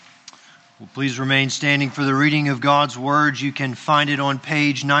Well, please remain standing for the reading of God's Word. You can find it on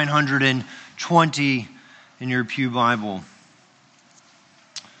page 920 in your pew Bible.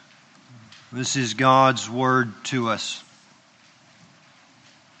 This is God's Word to us.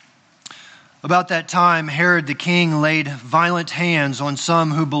 About that time, Herod the king laid violent hands on some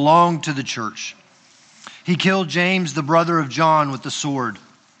who belonged to the church. He killed James, the brother of John, with the sword.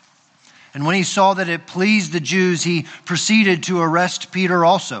 And when he saw that it pleased the Jews, he proceeded to arrest Peter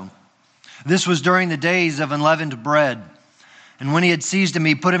also. This was during the days of unleavened bread. And when he had seized him,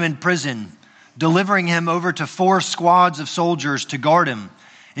 he put him in prison, delivering him over to 4 squads of soldiers to guard him,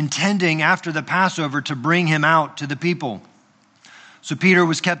 intending after the Passover to bring him out to the people. So Peter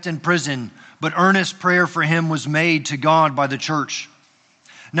was kept in prison, but earnest prayer for him was made to God by the church.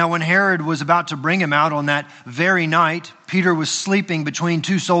 Now when Herod was about to bring him out on that very night, Peter was sleeping between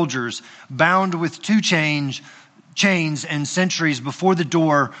 2 soldiers, bound with 2 chains, and sentries before the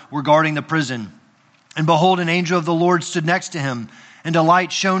door were guarding the prison. And behold, an angel of the Lord stood next to him, and a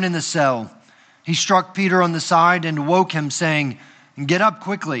light shone in the cell. He struck Peter on the side and woke him, saying, "Get up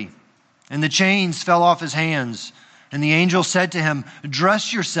quickly." And the chains fell off his hands. And the angel said to him,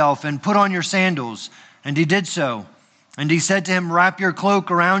 "Dress yourself and put on your sandals." And he did so. And he said to him, "Wrap your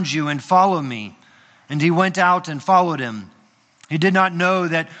cloak around you and follow me." And he went out and followed him. He did not know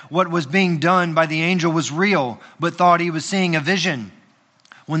that what was being done by the angel was real, but thought he was seeing a vision.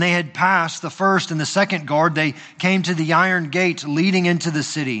 When they had passed the first and the second guard, they came to the iron gate leading into the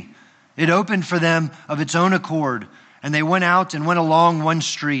city. It opened for them of its own accord, and they went out and went along one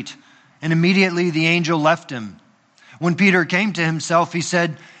street. And immediately the angel left him. When Peter came to himself, he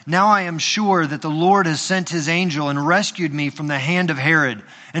said, "Now I am sure that the Lord has sent his angel and rescued me from the hand of Herod,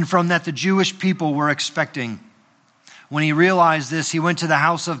 and from that the Jewish people were expecting." When he realized this, he went to the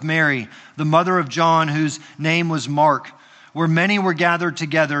house of Mary, the mother of John, whose name was Mark, where many were gathered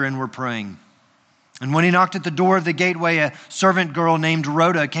together and were praying. And when he knocked at the door of the gateway, a servant girl named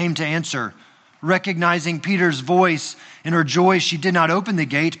Rhoda came to answer. Recognizing Peter's voice, in her joy she did not open the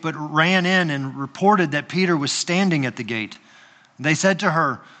gate, but ran in and reported that Peter was standing at the gate. They said to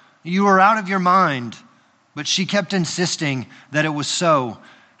her, "You are out of your mind." But she kept insisting that it was so,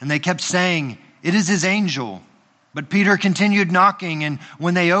 and they kept saying, "It is his angel." But Peter continued knocking, and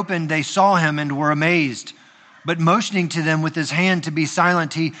when they opened, they saw him and were amazed. But motioning to them with his hand to be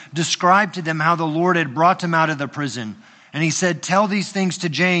silent, he described to them how the Lord had brought him out of the prison. And he said, "Tell these things to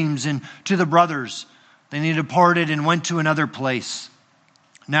James and to the brothers." Then he departed and went to another place.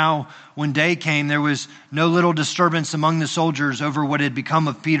 Now, when day came, there was no little disturbance among the soldiers over what had become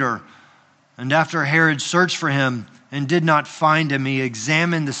of Peter. And after Herod searched for him and did not find him, he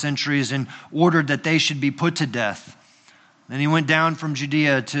examined the sentries and ordered that they should be put to death. Then he went down from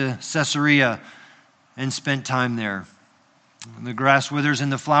Judea to Caesarea and spent time there. And the grass withers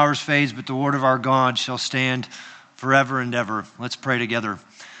and the flowers fades, but the word of our God shall stand forever and ever. Let's pray together.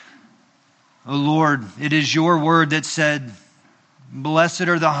 O Lord, it is your word that said, "Blessed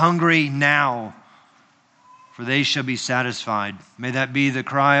are the hungry now, for they shall be satisfied." May that be the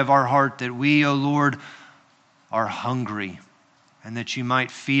cry of our heart, that we, O Lord, are hungry, and that you might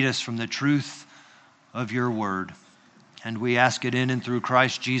feed us from the truth of your word. And we ask it in and through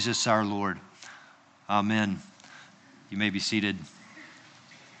Christ Jesus our Lord. Amen. You may be seated.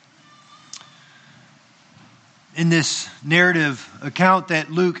 In this narrative account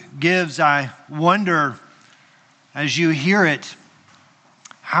that Luke gives, I wonder, as you hear it,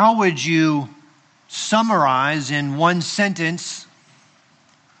 how would you summarize in one sentence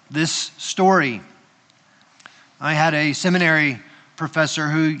this story? I had a seminary professor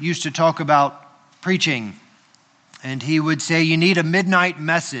who used to talk about preaching, and he would say, you need a midnight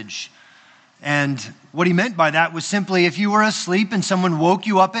message. And what he meant by that was simply, if you were asleep and someone woke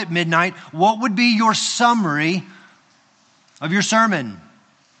you up at midnight, what would be your summary of your sermon?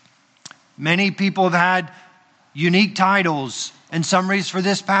 Many people have had unique titles and summaries for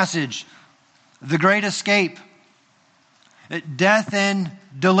this passage. The Great Escape, Death and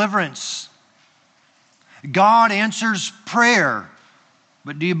Deliverance, God answers prayer,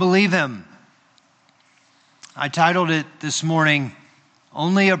 but do you believe him? I titled it this morning,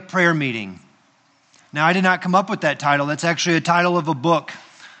 Only a Prayer Meeting. Now, I did not come up with that title. That's actually a title of a book.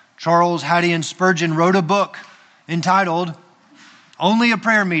 Charles Haddon Spurgeon wrote a book entitled Only a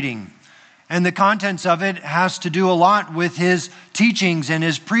Prayer Meeting. And the contents of it has to do a lot with his teachings and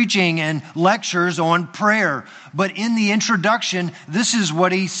his preaching and lectures on prayer. But in the introduction, this is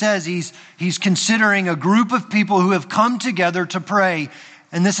what he says. He's considering a group of people who have come together to pray.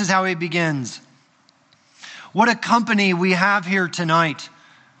 And this is how he begins. What a company we have here tonight.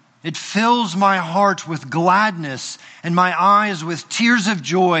 It fills my heart with gladness and my eyes with tears of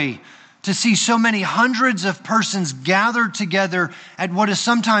joy to see so many hundreds of persons gathered together at what is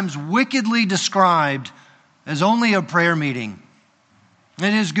sometimes wickedly described as only a prayer meeting.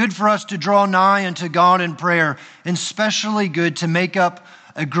 It is good for us to draw nigh unto God in prayer, and especially good to make up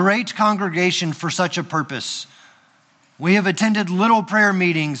a great congregation for such a purpose. We have attended little prayer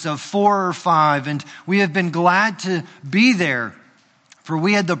meetings of 4 or 5, and we have been glad to be there, for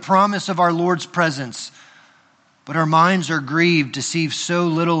we had the promise of our Lord's presence. But our minds are grieved to see so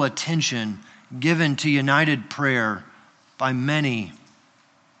little attention given to united prayer by many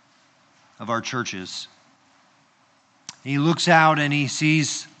of our churches. He looks out and he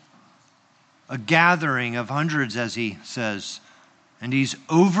sees a gathering of hundreds, as he says, and he's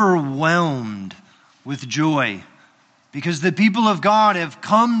overwhelmed with joy because the people of God have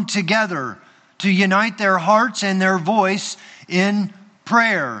come together to unite their hearts and their voice in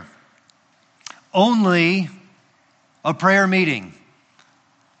prayer. Only a prayer meeting.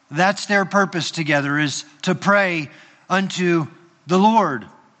 That's their purpose together, is to pray unto the Lord.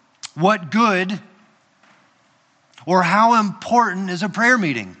 What good or how important is a prayer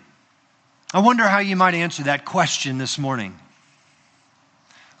meeting? I wonder how you might answer that question this morning.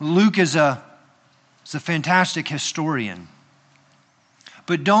 Luke is a fantastic historian.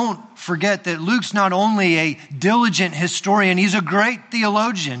 But don't forget that Luke's not only a diligent historian, he's a great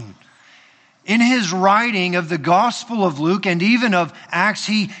theologian. In his writing of the Gospel of Luke and even of Acts,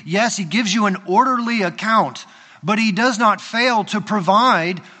 he gives you an orderly account, but he does not fail to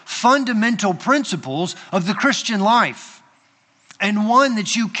provide fundamental principles of the Christian life. And one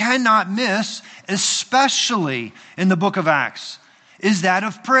that you cannot miss, especially in the book of Acts, is that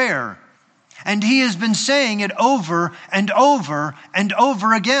of prayer. And he has been saying it over and over and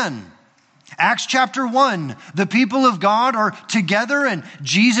over again. Acts chapter 1, the people of God are together and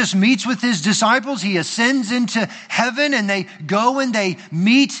Jesus meets with his disciples. He ascends into heaven and they go and they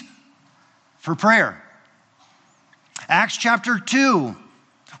meet for prayer. Acts chapter 2,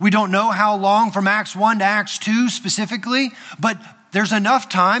 we don't know how long from Acts 1 to Acts 2 specifically, but there's enough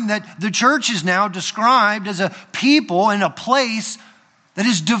time that the church is now described as a people and a place that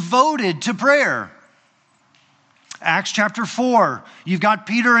is devoted to prayer. Acts chapter 4, you've got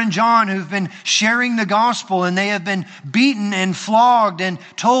Peter and John who've been sharing the gospel and they have been beaten and flogged and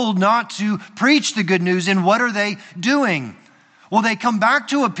told not to preach the good news. And what are they doing? Well, they come back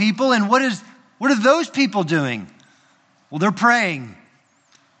to a people and what are those people doing? Well, they're praying.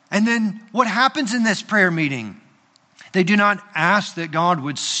 And then what happens in this prayer meeting? They do not ask that God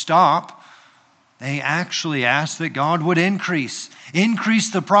would stop. They actually ask that God would increase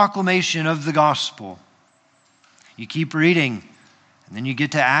the proclamation of the gospel. You keep reading, and then you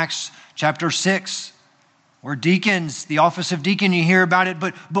get to Acts chapter 6, where deacons, the office of deacon, you hear about it,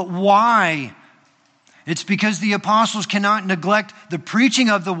 but why? It's because the apostles cannot neglect the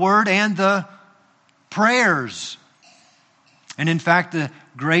preaching of the word and the prayers. And in fact, the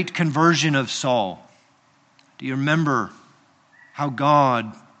great conversion of Saul. Do you remember how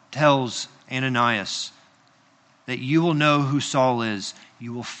God tells Ananias that you will know who Saul is,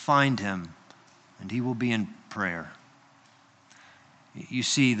 you will find him, and he will be in prayer? You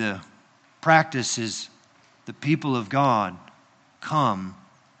see, the practice is the people of God come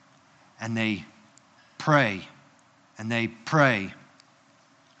and they pray, and they pray,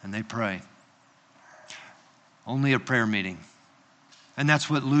 and they pray. Only a prayer meeting. And that's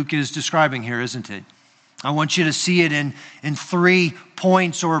what Luke is describing here, isn't it? I want you to see it in 3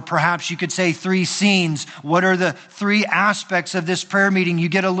 points, or perhaps you could say 3 scenes. What are the 3 aspects of this prayer meeting? You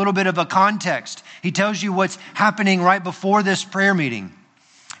get a little bit of a context. He tells you what's happening right before this prayer meeting.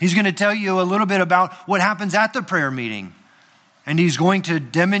 He's going to tell you a little bit about what happens at the prayer meeting. And he's going to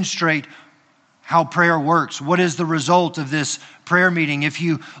demonstrate how prayer works. What is the result of this prayer meeting? If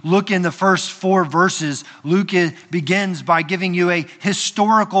you look in the first 4 verses, Luke begins by giving you a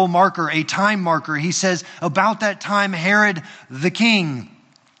historical marker, a time marker. He says, about that time, Herod the king.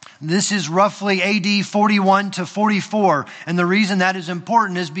 This is roughly AD 41 to 44. And the reason that is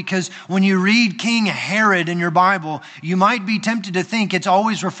important is because when you read King Herod in your Bible, you might be tempted to think it's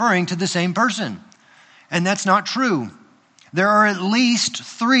always referring to the same person. And that's not true. There are at least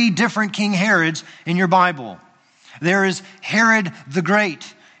 3 different King Herods in your Bible. There is Herod the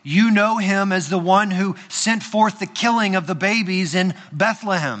Great. You know him as the one who sent forth the killing of the babies in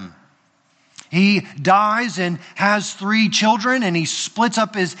Bethlehem. He dies and has 3 children, and he splits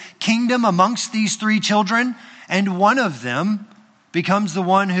up his kingdom amongst these 3 children. And one of them becomes the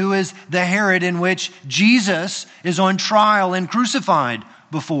one who is the Herod in which Jesus is on trial and crucified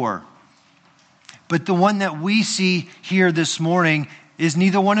before. But the one that we see here this morning is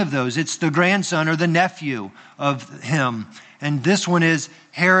neither one of those. It's the grandson or the nephew of him. And this one is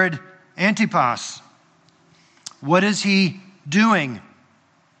Herod Antipas. What is he doing?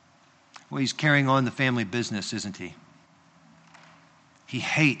 Well, he's carrying on the family business, isn't he? He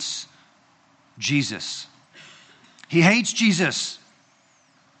hates Jesus. He hates Jesus.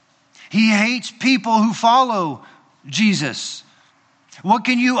 He hates people who follow Jesus. What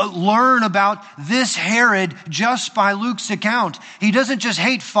can you learn about this Herod just by Luke's account? He doesn't just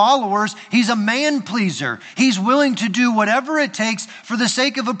hate followers, he's a man pleaser. He's willing to do whatever it takes for the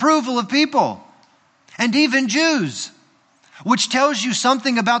sake of approval of people, and even Jews, which tells you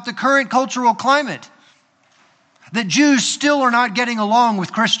something about the current cultural climate. That Jews still are not getting along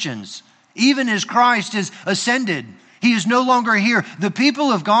with Christians. Even as Christ is ascended, he is no longer here. The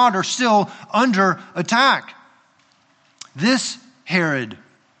people of God are still under attack. This Herod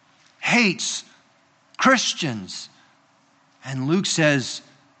hates Christians. And Luke says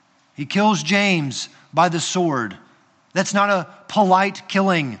he kills James by the sword. That's not a polite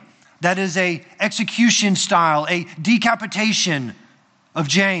killing. That is an execution style, a decapitation of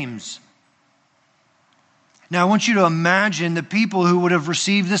James. Now I want you to imagine the people who would have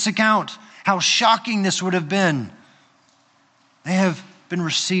received this account, how shocking this would have been. They have been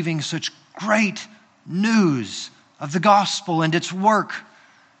receiving such great news of the gospel and its work.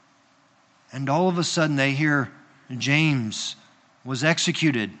 And all of a sudden they hear James was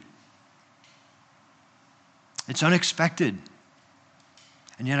executed. It's unexpected.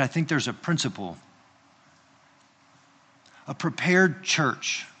 And yet I think there's a principle. A prepared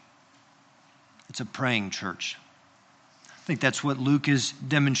church. It's a praying church. I think that's what Luke is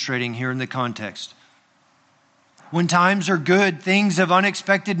demonstrating here in the context. When times are good, things of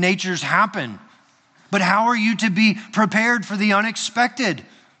unexpected natures happen. But how are you to be prepared for the unexpected?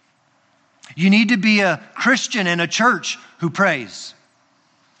 You need to be a Christian and a church who prays.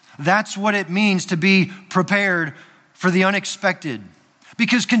 That's what it means to be prepared for the unexpected.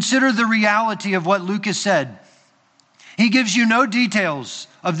 Because consider the reality of what Luke has said. He gives you no details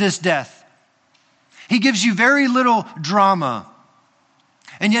of this death. He gives you very little drama.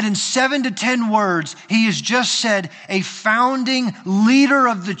 And yet in 7 to 10 words, he has just said a founding leader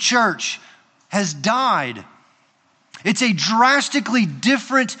of the church has died. It's a drastically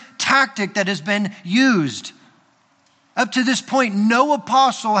different tactic that has been used. Up to this point, no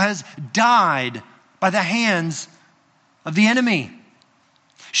apostle has died by the hands of the enemy.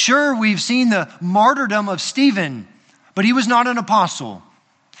 Sure, we've seen the martyrdom of Stephen, but he was not an apostle.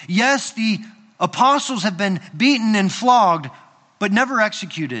 Yes, the apostles have been beaten and flogged, but never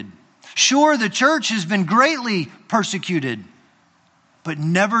executed. Sure, the church has been greatly persecuted, but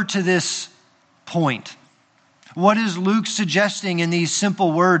never to this point. What is Luke suggesting in these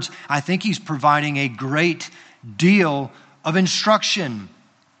simple words? I think he's providing a great deal of instruction.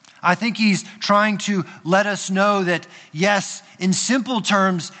 I think he's trying to let us know that, yes, in simple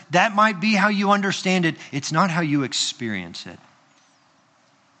terms, that might be how you understand it. It's not how you experience it.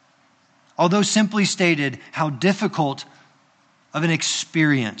 Although simply stated, how difficult of an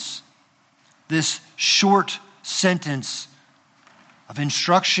experience this short sentence of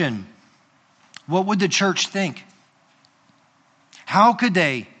instruction. What would the church think? How could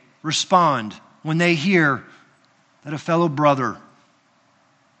they respond when they hear that a fellow brother,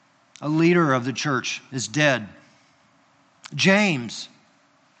 a leader of the church, is dead? James.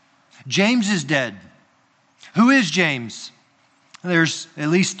 James is dead. Who is James? There's at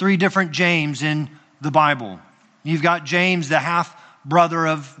least 3 different James in the Bible. You've got James, the half-brother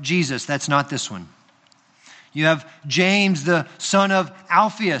of Jesus. That's not this one. You have James, the son of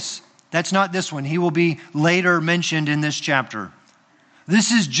Alphaeus. That's not this one. He will be later mentioned in this chapter.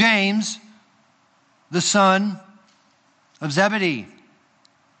 This is James, the son of Zebedee.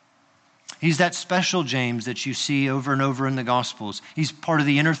 He's that special James that you see over and over in the Gospels. He's part of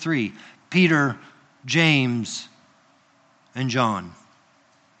the inner 3, Peter, James, and John.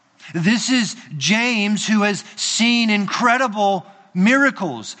 This is James who has seen incredible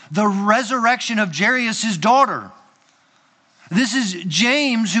miracles, the resurrection of Jairus' daughter. This is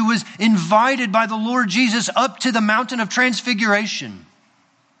James who was invited by the Lord Jesus up to the mountain of transfiguration.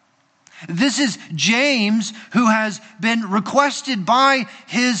 This is James who has been requested by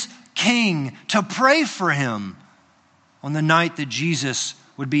his king to pray for him on the night that Jesus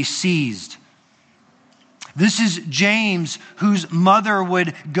would be seized. This is James whose mother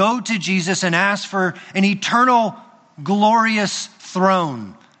would go to Jesus and ask for an eternal, glorious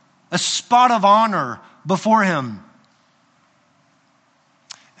throne, a spot of honor before him.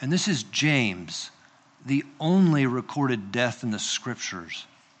 And this is James, the only recorded death in the scriptures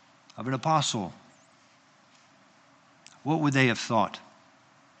of an apostle. What would they have thought?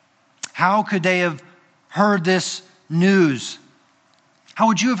 How could they have heard this news? How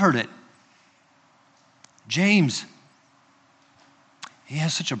would you have heard it James, he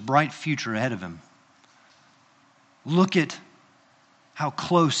has such a bright future ahead of him. Look at how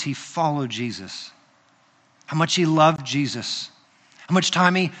close he followed Jesus, how much he loved Jesus, how much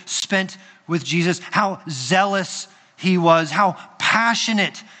time he spent with Jesus, how zealous he was, how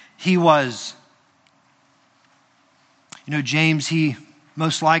passionate he was. You know, James, he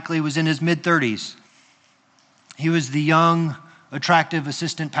most likely was in his mid-30s. He was the young, attractive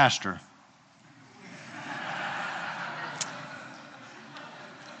assistant pastor.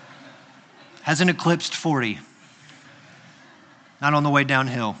 Hasn't eclipsed 40. Not on the way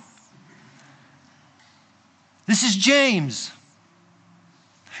downhill. This is James.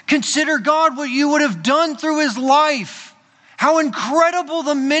 Consider, God, what you would have done through his life. How incredible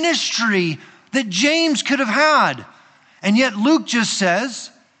the ministry that James could have had. And yet Luke just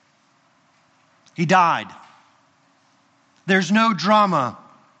says he died. There's no drama,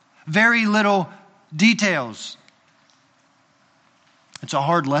 very little details. It's a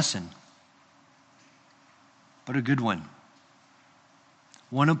hard lesson, but a good one.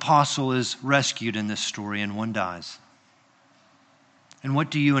 One apostle is rescued in this story and one dies. And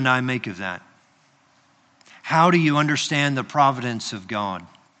what do you and I make of that? How do you understand the providence of God?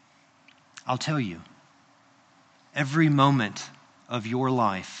 I'll tell you. Every moment of your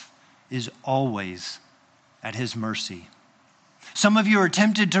life is always at his mercy. Some of you are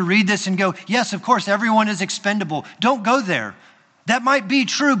tempted to read this and go, yes, of course, everyone is expendable. Don't go there. That might be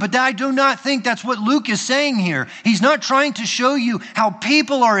true, but I do not think that's what Luke is saying here. He's not trying to show you how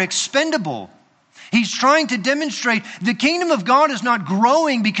people are expendable. He's trying to demonstrate the kingdom of God is not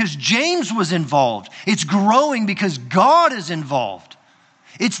growing because James was involved. It's growing because God is involved.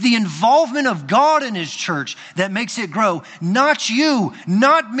 It's the involvement of God in his church that makes it grow. Not you,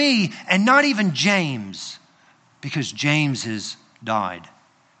 not me, and not even James, because James has died.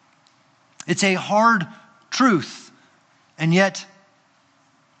 It's a hard truth, and yet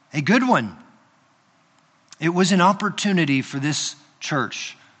a good one. It was an opportunity for this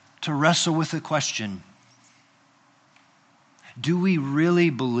church to wrestle with the question, do we really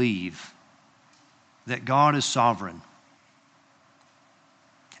believe that God is sovereign?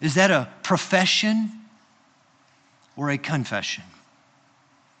 Is that a profession or a confession?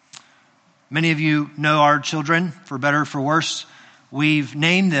 Many of you know our children, for better or for worse. We've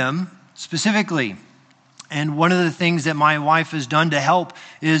named them specifically. And one of the things that my wife has done to help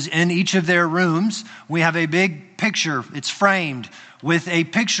is in each of their rooms, we have a big picture. It's framed with a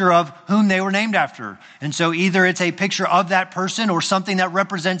picture of whom they were named after. And so either it's a picture of that person or something that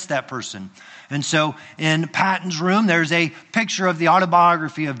represents that person. And so in Patton's room, there's a picture of the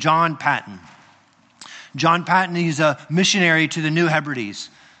autobiography of John Patton. John Patton, he's a missionary to the New Hebrides.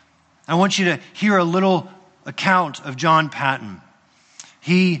 I want you to hear a little account of John Patton.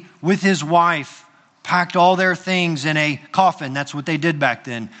 He, with his wife, packed all their things in a coffin. That's what they did back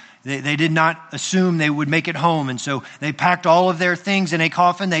then. They did not assume they would make it home. And so they packed all of their things in a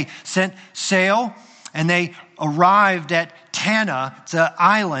coffin. They set sail and they arrived at Tanna, it's an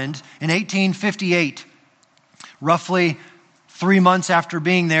island, in 1858. Roughly 3 months after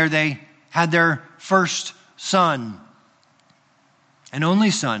being there, they had their first son, an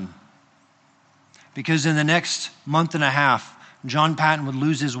only son, because in the next month and a half, John Patton would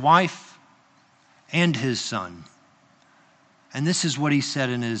lose his wife and his son. And this is what he said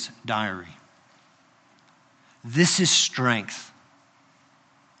in his diary. This is strength.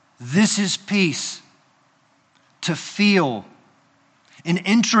 This is peace. To feel in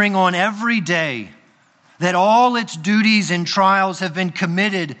entering on every day that all its duties and trials have been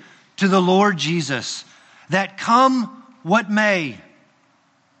committed to the Lord Jesus, that come what may,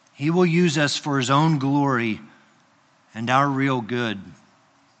 he will use us for his own glory and our real good.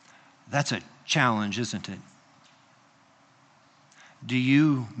 That's a challenge, isn't it? Do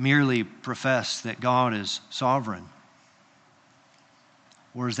you merely profess that God is sovereign?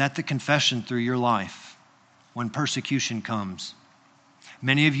 Or is that the confession through your life when persecution comes?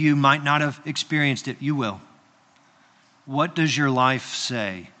 Many of you might not have experienced it. You will. What does your life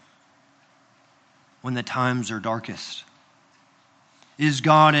say when the times are darkest? Is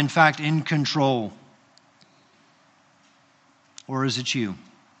God, in fact, in control? Or is it you?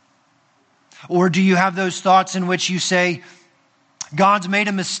 Or do you have those thoughts in which you say, God's made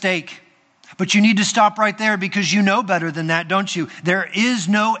a mistake, but you need to stop right there because you know better than that, don't you? There is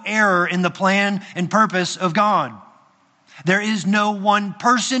no error in the plan and purpose of God. There is no one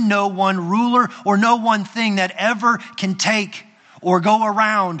person, no one ruler, or no one thing that ever can take or go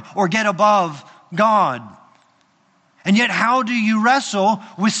around or get above God. And yet, how do you wrestle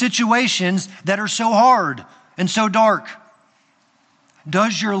with situations that are so hard and so dark?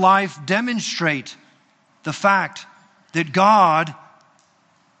 Does your life demonstrate the fact that God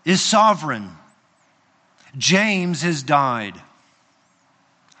is sovereign. James has died,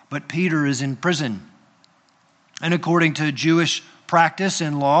 but Peter is in prison. And according to Jewish practice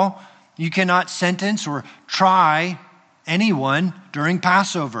and law, you cannot sentence or try anyone during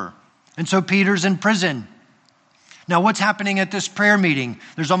Passover. And so Peter's in prison. Now, what's happening at this prayer meeting?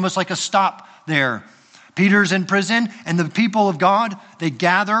 There's almost like a stop there. Peter's in prison, and the people of God, they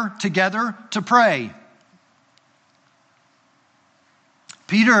gather together to pray.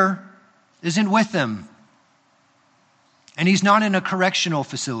 Peter isn't with them, and he's not in a correctional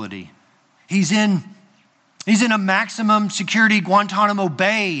facility. He's in a maximum security Guantanamo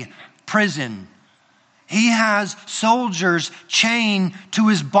Bay prison. He has soldiers chained to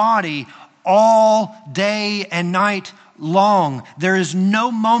his body all day and night long. There is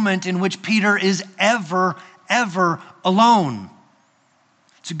no moment in which Peter is ever alone.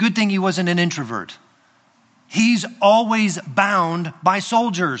 It's a good thing he wasn't an introvert. He's always bound by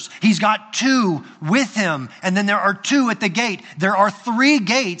soldiers. He's got 2 with him, and then there are 2 at the gate. There are 3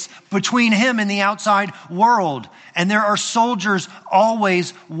 gates between him and the outside world, and there are soldiers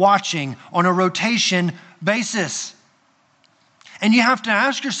always watching on a rotation basis. And you have to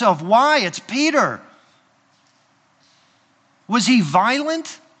ask yourself, why? It's Peter. Was he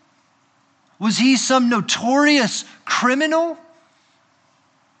violent? Was he some notorious criminal?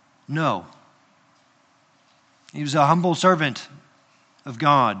 No. He was a humble servant of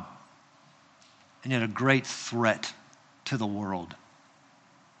God, and yet a great threat to the world.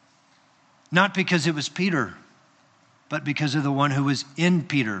 Not because it was Peter, but because of the one who was in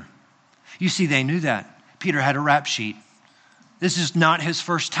Peter. You see, they knew that. Peter had a rap sheet. This is not his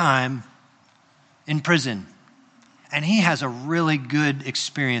first time in prison. And he has a really good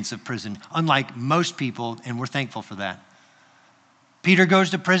experience of prison, unlike most people, and we're thankful for that. Peter goes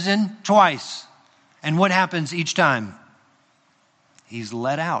to prison twice. And what happens each time? He's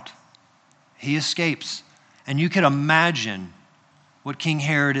let out. He escapes. And you can imagine what King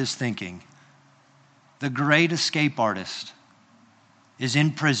Herod is thinking. The great escape artist is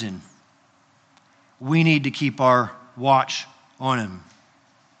in prison. We need to keep our watch on him.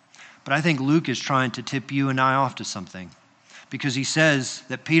 But I think Luke is trying to tip you and I off to something, because he says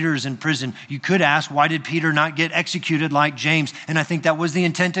that Peter is in prison. You could ask, why did Peter not get executed like James? And I think that was the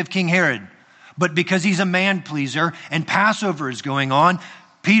intent of King Herod. But because he's a man pleaser and Passover is going on,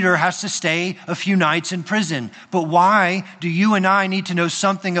 Peter has to stay a few nights in prison. But why do you and I need to know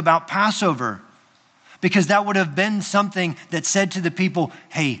something about Passover? Because that would have been something that said to the people,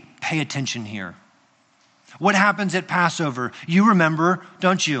 hey, pay attention here. What happens at Passover? You remember,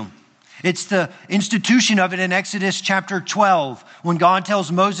 don't you? It's the institution of it in Exodus chapter 12, when God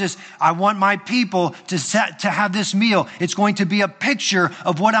tells Moses, I want my people to have this meal. It's going to be a picture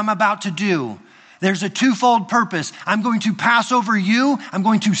of what I'm about to do. There's a twofold purpose. I'm going to pass over you, I'm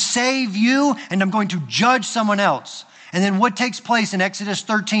going to save you, and I'm going to judge someone else. And then what takes place in Exodus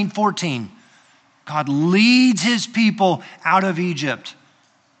 13:14? God leads his people out of Egypt,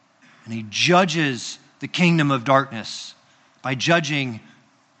 and he judges the kingdom of darkness by judging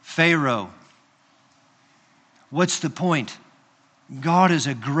Pharaoh. What's the point? God is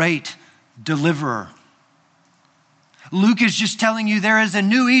a great deliverer. Luke is just telling you there is a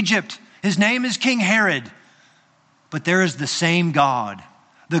new Egypt. His name is King Herod, but there is the same God.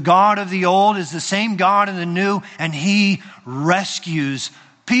 The God of the old is the same God in the new, and he rescues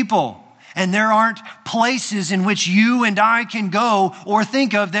people. And there aren't places in which you and I can go or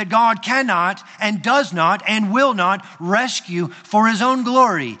think of that God cannot and does not and will not rescue for his own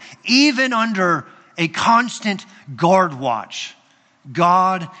glory. Even under a constant guard watch,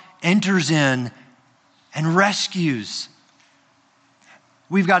 God enters in and rescues.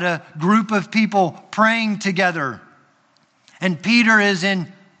 We've got a group of people praying together, and Peter is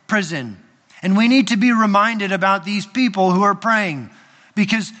in prison. And we need to be reminded about these people who are praying,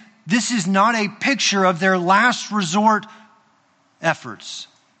 because this is not a picture of their last resort efforts.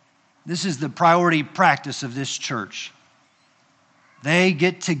 This is the priority practice of this church. They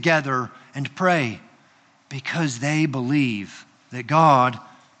get together and pray because they believe that God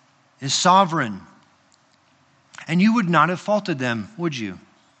is sovereign. And you would not have faulted them, would you?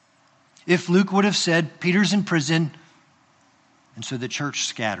 If Luke would have said, Peter's in prison, and so the church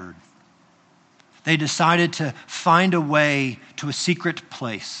scattered. They decided to find a way to a secret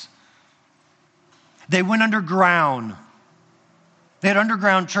place. They went underground. They had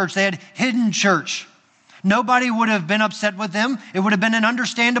underground church. They had hidden church. Nobody would have been upset with them. It would have been an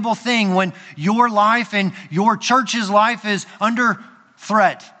understandable thing when your life and your church's life is under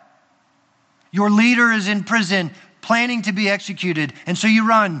threat. Your leader is in prison, planning to be executed, and so you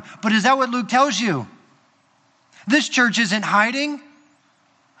run. But is that what Luke tells you? This church isn't hiding.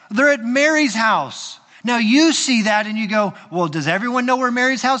 They're at Mary's house. Now you see that and you go, well, does everyone know where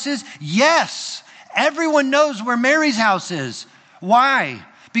Mary's house is? Yes, everyone knows where Mary's house is. Why?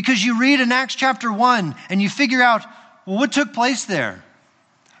 Because you read in Acts chapter 1 and you figure out, well, what took place there?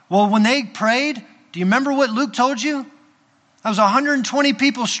 Well, when they prayed, do you remember what Luke told you? That was 120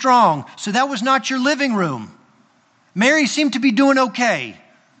 people strong, so that was not your living room. Mary seemed to be doing okay.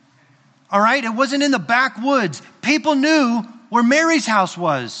 All right, it wasn't in the backwoods. People knew where Mary's house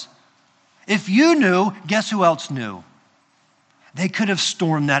was. If you knew, guess who else knew? They could have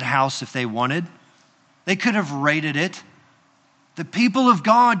stormed that house if they wanted. They could have raided it. The people of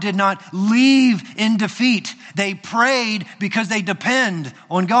God did not leave in defeat. They prayed because they depend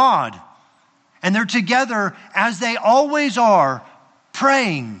on God. And they're together as they always are,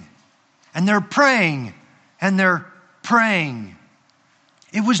 praying. And they're praying. And they're praying.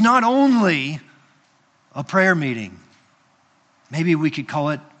 It was not only a prayer meeting. Maybe we could call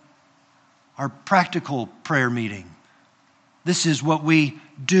it our practical prayer meeting. This is what we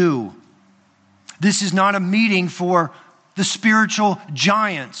do. This is not a meeting for the spiritual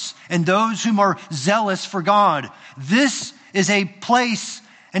giants and those whom are zealous for God. This is a place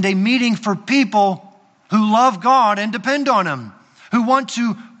and a meeting for people who love God and depend on Him, who want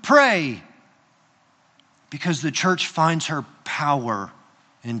to pray because the church finds her power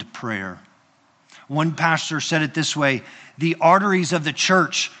in prayer. One pastor said it this way: the arteries of the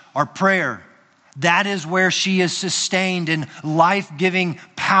church are prayer. That is where she is sustained and life-giving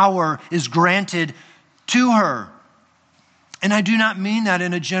power is granted to her. And I do not mean that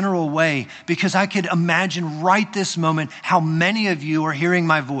in a general way, because I could imagine right this moment how many of you are hearing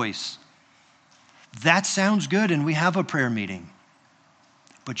my voice. That sounds good, and we have a prayer meeting,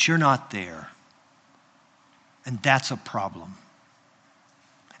 but you're not there. And that's a problem.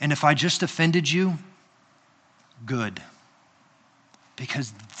 And if I just offended you, good.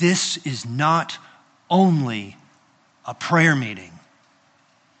 Because this is not only a prayer meeting.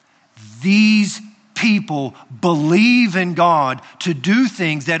 These people believe in God to do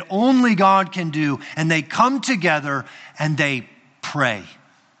things that only God can do, and they come together and they pray.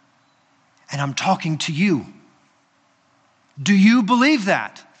 And I'm talking to you. Do you believe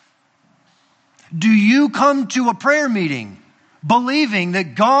that? Do you come to a prayer meeting believing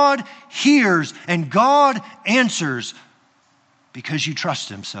that God hears and God answers because you trust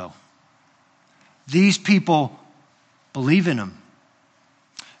Him so? These people believe in Him.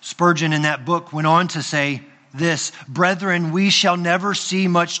 Spurgeon in that book went on to say this: brethren, we shall never see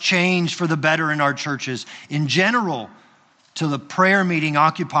much change for the better in our churches in general till the prayer meeting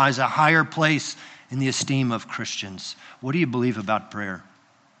occupies a higher place in the esteem of Christians. What do you believe about prayer?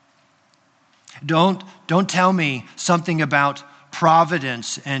 Don't tell me something about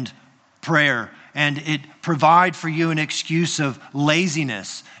providence and prayer and it provide for you an excuse of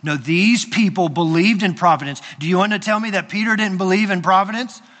laziness. No, these people believed in providence. Do you want to tell me that Peter didn't believe in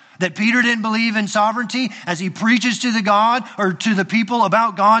providence? That Peter didn't believe in sovereignty as he preaches to the God or to the people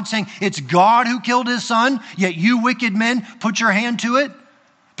about God, saying it's God who killed his son, yet you wicked men put your hand to it?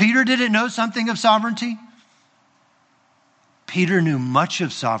 Peter didn't know something of sovereignty. Peter knew much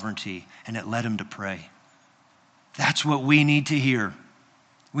of sovereignty, and it led him to pray. That's what we need to hear.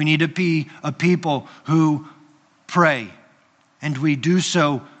 We need to be a people who pray, and we do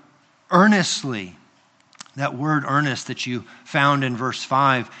so earnestly. That word earnest that you found in verse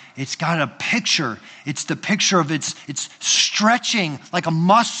 5, it's got a picture. It's the picture of it's stretching like a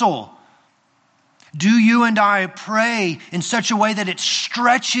muscle. Do you and I pray in such a way that it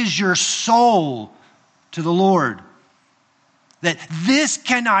stretches your soul to the Lord? That this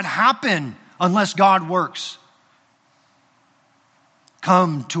cannot happen unless God works.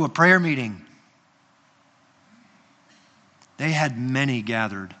 Come to a prayer meeting. They had many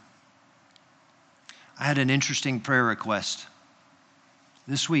gathered. I had an interesting prayer request.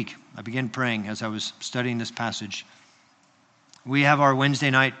 This week, I began praying as I was studying this passage. We have our Wednesday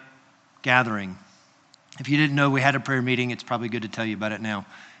night gathering. If you didn't know we had a prayer meeting, it's probably good to tell you about it now.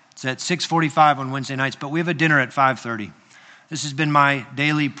 It's at 6:45 on Wednesday nights, but we have a dinner at 5:30. This has been my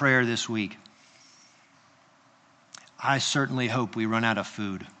daily prayer this week. I certainly hope we run out of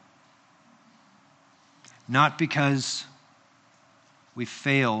food. Not because we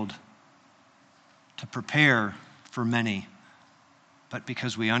failed to prepare for many, but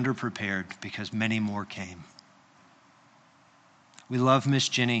because we underprepared, because many more came. We love Miss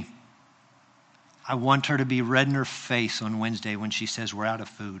Jenny. I want her to be red in her face on Wednesday when she says we're out of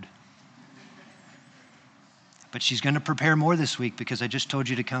food. But she's going to prepare more this week because I just told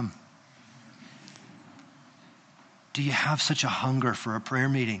you to come. Do you have such a hunger for a prayer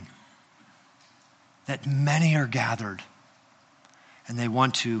meeting? that many are gathered and they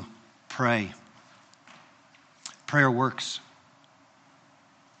want to pray. Prayer works.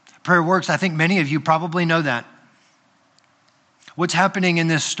 Prayer works. I think many of you probably know that. What's happening in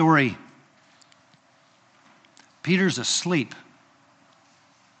this story? Peter's asleep.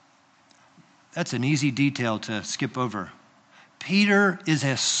 That's an easy detail to skip over. Peter is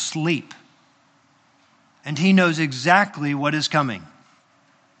asleep, and he knows exactly what is coming.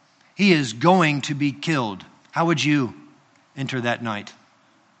 He is going to be killed. How would you enter that night?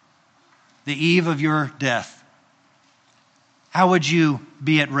 The eve of your death. How would you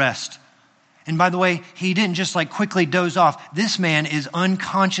be at rest? And by the way, he didn't just quickly doze off. This man is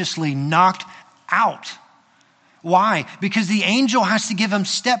unconsciously knocked out. Why? Because the angel has to give him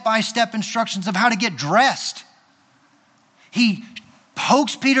step-by-step instructions of how to get dressed. He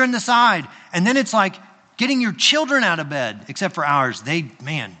pokes Peter in the side, and then it's like getting your children out of bed, except for ours. They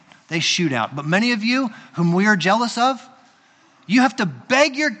shoot out. But many of you whom we are jealous of, you have to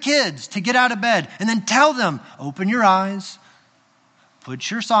beg your kids to get out of bed and then tell them, open your eyes, put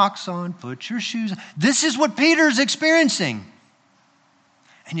your socks on, put your shoes on. This is what Peter's experiencing.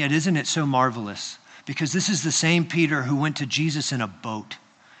 And yet, isn't it so marvelous? Because this is the same Peter who went to Jesus in a boat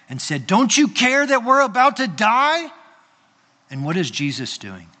and said, don't you care that we're about to die? And what is Jesus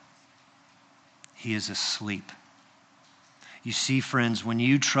doing? He is asleep. You see, friends, when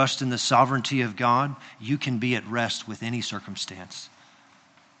you trust in the sovereignty of God, you can be at rest with any circumstance.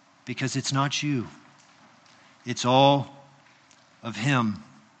 Because it's not you. It's all of him.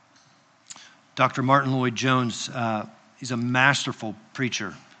 Dr. Martin Lloyd-Jones, he's a masterful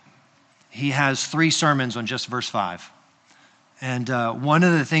preacher. He has 3 sermons on just verse 5. And one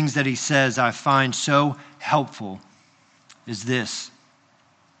of the things that he says I find so helpful is this.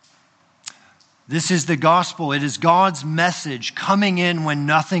 This is the gospel. It is God's message coming in when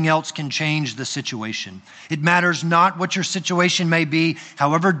nothing else can change the situation. It matters not what your situation may be,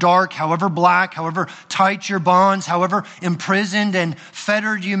 however dark, however black, however tight your bonds, however imprisoned and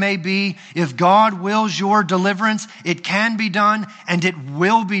fettered you may be. If God wills your deliverance, it can be done and it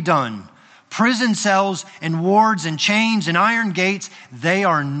will be done. Prison cells and wards and chains and iron gates, they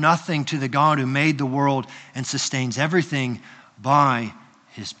are nothing to the God who made the world and sustains everything by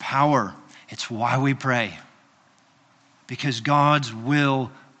his power. It's why we pray. Because God's will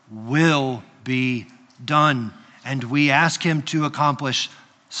be done. And we ask him to accomplish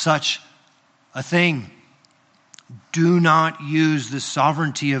such a thing. Do not use the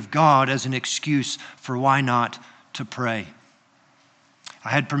sovereignty of God as an excuse for why not to pray. I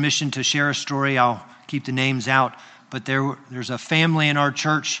had permission to share a story. I'll keep the names out. But there's a family in our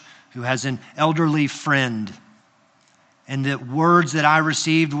church who has an elderly friend. And the words that I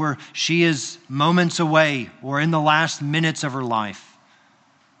received were, she is moments away or in the last minutes of her life.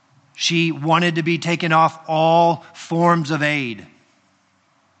 She wanted to be taken off all forms of aid.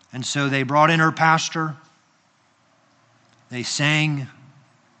 And so they brought in her pastor. They sang,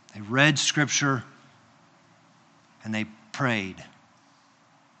 they read scripture, and they prayed.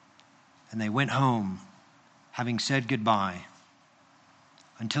 And they went home, having said goodbye,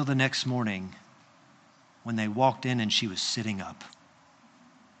 until the next morning when they walked in and she was sitting up.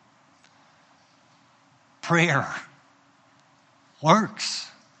 Prayer works.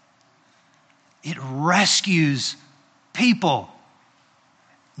 It rescues people,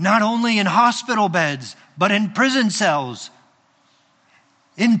 not only in hospital beds, but in prison cells,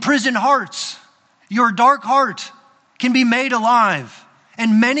 in prison hearts. Your dark heart can be made alive.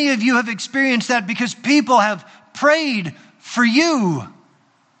 And many of you have experienced that because people have prayed for you.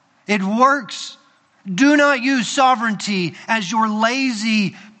 It works. Do not use sovereignty as your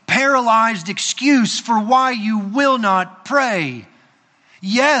lazy, paralyzed excuse for why you will not pray.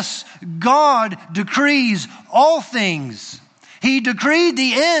 Yes, God decrees all things. He decreed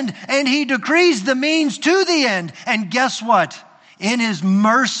the end and he decrees the means to the end. And guess what? In his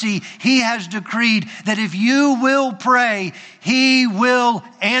mercy, he has decreed that if you will pray, he will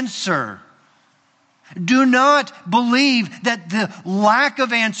answer. Do not believe that the lack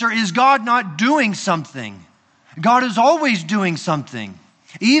of answer is God not doing something. God is always doing something,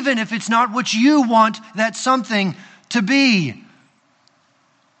 even if it's not what you want that something to be.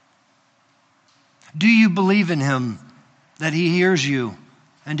 Do you believe in him, that he hears you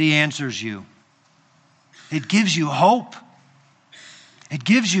and he answers you? It gives you hope. It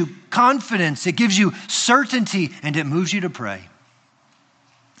gives you confidence. It gives you certainty, and it moves you to pray.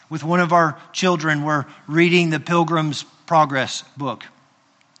 With one of our children, we're reading the Pilgrim's Progress book.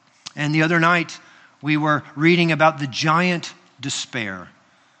 And the other night, we were reading about the giant despair.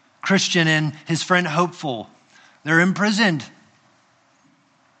 Christian and his friend Hopeful, they're imprisoned.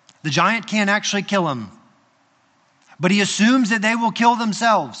 The giant can't actually kill him, but he assumes that they will kill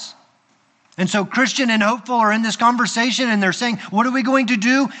themselves. And so Christian and Hopeful are in this conversation and they're saying, what are we going to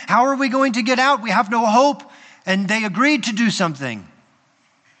do? How are we going to get out? We have no hope. And they agreed to do something.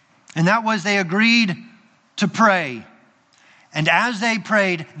 And that was they agreed to pray. And as they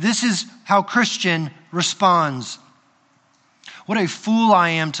prayed, this is how Christian responds. What a fool I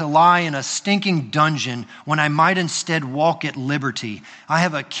am to lie in a stinking dungeon when I might instead walk at liberty. I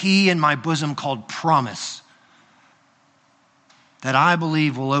have a key in my bosom called promise that I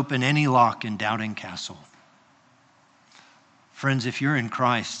believe will open any lock in Doubting Castle. Friends, if you're in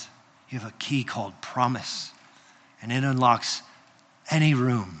Christ, you have a key called promise, and it unlocks any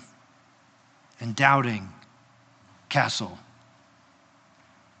room in Doubting Castle.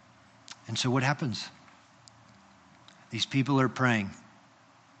 And so what happens? These people are praying.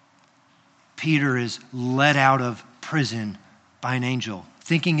 Peter is led out of prison by an angel,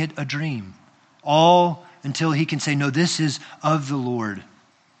 thinking it a dream, all until he can say, no, this is of the Lord.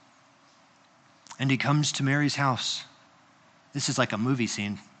 And he comes to Mary's house. This is like a movie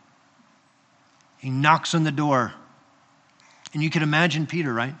scene. He knocks on the door. And you can imagine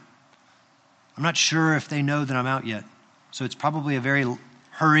Peter, right? I'm not sure if they know that I'm out yet. So it's probably a very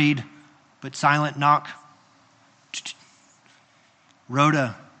hurried but silent knock.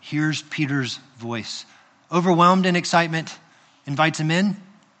 Rhoda hears Peter's voice. Overwhelmed in excitement, invites him in?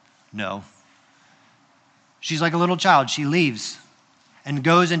 No. She's like a little child. She leaves and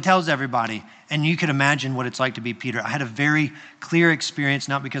goes and tells everybody. And you could imagine what it's like to be Peter. I had a very clear experience,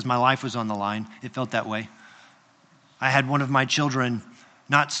 not because my life was on the line. It felt that way. I had one of my children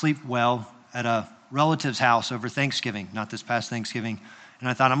not sleep well at a relative's house over Thanksgiving, not this past Thanksgiving. And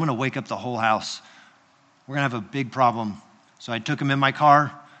I thought, I'm going to wake up the whole house. We're going to have a big problem. So I took him in my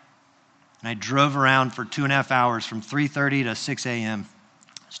car and I drove around for 2.5 hours from 3:30 to 6 a.m.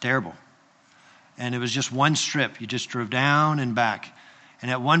 It's terrible. And it was just one strip. You just drove down and back. And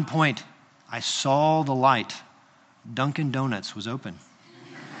at one point, I saw the light. Dunkin' Donuts was open.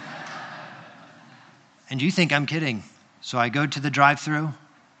 And you think I'm kidding. So I go to the drive-thru.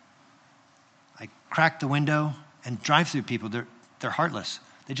 I crack the window. And drive-thru people, they're heartless.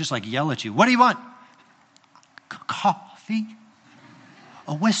 They just like yell at you. What do you want? Coffee?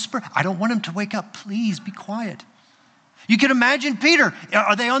 A whisper? I don't want him to wake up. Please be quiet. You can imagine Peter.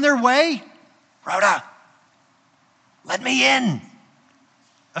 Are they on their way? Rhoda, let me in.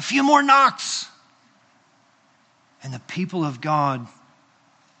 A few more knocks. And the people of God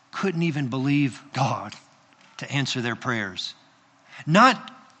couldn't even believe God to answer their prayers.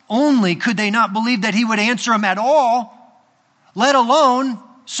 Not only could they not believe that he would answer them at all, let alone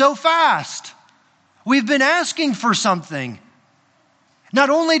so fast. We've been asking for something.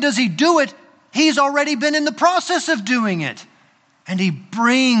 Not only does he do it, he's already been in the process of doing it. And he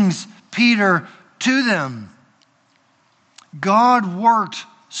brings Peter to them. God worked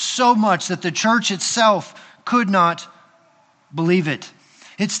so much that the church itself could not believe it.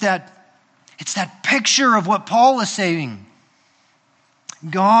 It's that picture of what Paul is saying.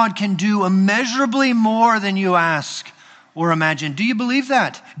 God can do immeasurably more than you ask or imagine. Do you believe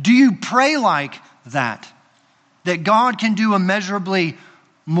that? Do you pray like that? That God can do immeasurably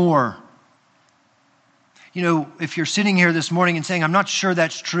more? You know, if you're sitting here this morning and saying, I'm not sure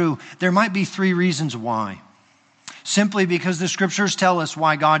that's true, there might be 3 reasons why. Simply because the scriptures tell us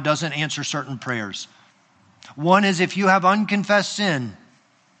why God doesn't answer certain prayers. One is if you have unconfessed sin.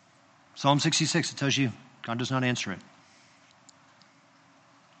 Psalm 66, it tells you God does not answer it.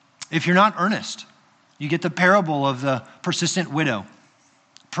 If you're not earnest, you get the parable of the persistent widow.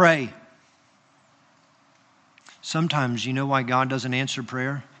 Pray. Sometimes you know why God doesn't answer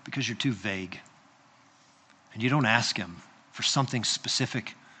prayer? Because you're too vague. And you don't ask him for something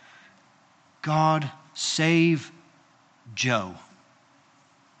specific. God, save Joe.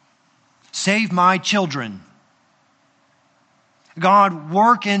 Save my children. God,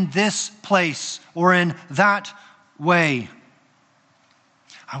 work in this place or in that way.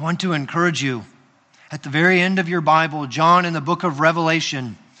 I want to encourage you. At the very end of your Bible, John in the book of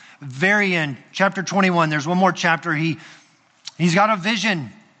Revelation, very end, chapter 21, there's one more chapter. He's got a vision.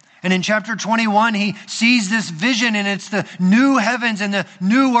 And in chapter 21, he sees this vision, and it's the new heavens and the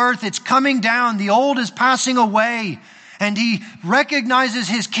new earth. It's coming down. The old is passing away. And he recognizes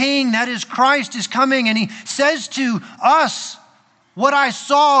his king, that is Christ, is coming. And he says to us, what I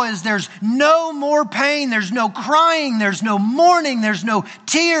saw is there's no more pain. There's no crying. There's no mourning. There's no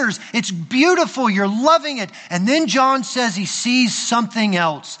tears. It's beautiful. You're loving it. And then John says he sees something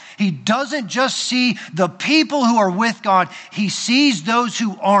else. He doesn't just see the people who are with God. He sees those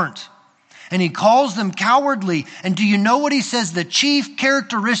who aren't. And he calls them cowardly. And do you know what he says the chief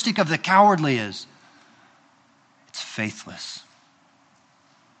characteristic of the cowardly is? It's faithless.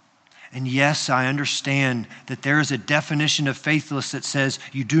 And yes, I understand that there is a definition of faithless that says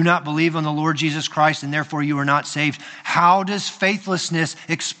you do not believe on the Lord Jesus Christ and therefore you are not saved. How does faithlessness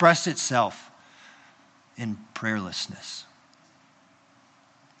express itself? In prayerlessness.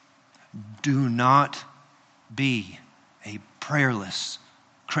 Do not be a prayerless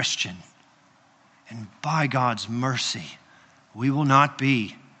Christian. And by God's mercy, we will not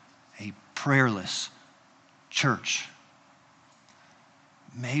be a prayerless church.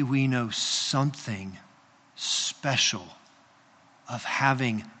 May we know something special of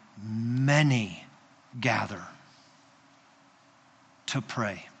having many gather to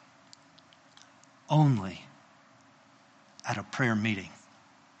pray only at a prayer meeting.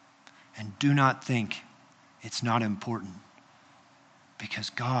 And do not think it's not important, because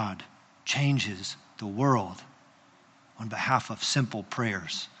God changes the world on behalf of simple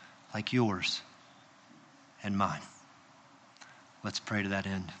prayers like yours and mine. Let's pray to that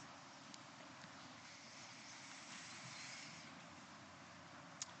end.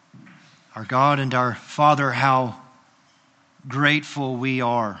 Our God and our Father, how grateful we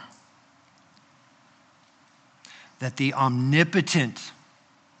are that the omnipotent,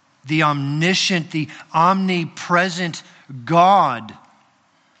 the omniscient, the omnipresent God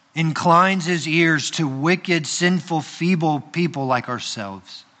inclines his ears to wicked, sinful, feeble people like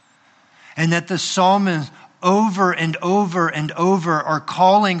ourselves. And that the psalmists over and over and over are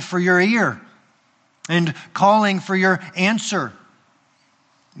calling for your ear and calling for your answer.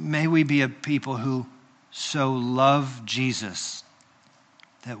 May we be a people who so love Jesus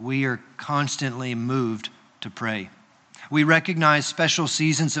that we are constantly moved to pray. We recognize special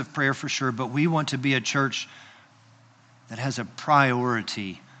seasons of prayer for sure, but we want to be a church that has a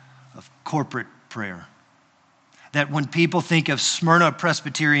priority of corporate prayer. That when people think of Smyrna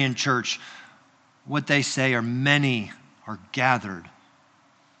Presbyterian Church, what they say are many are gathered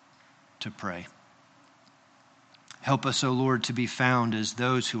to pray. Help us, O Lord, to be found as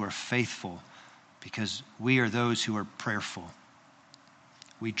those who are faithful, because we are those who are prayerful.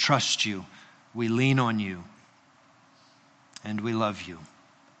 We trust you, we lean on you, and we love you.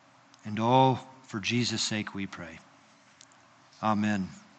 And all for Jesus' sake we pray. Amen.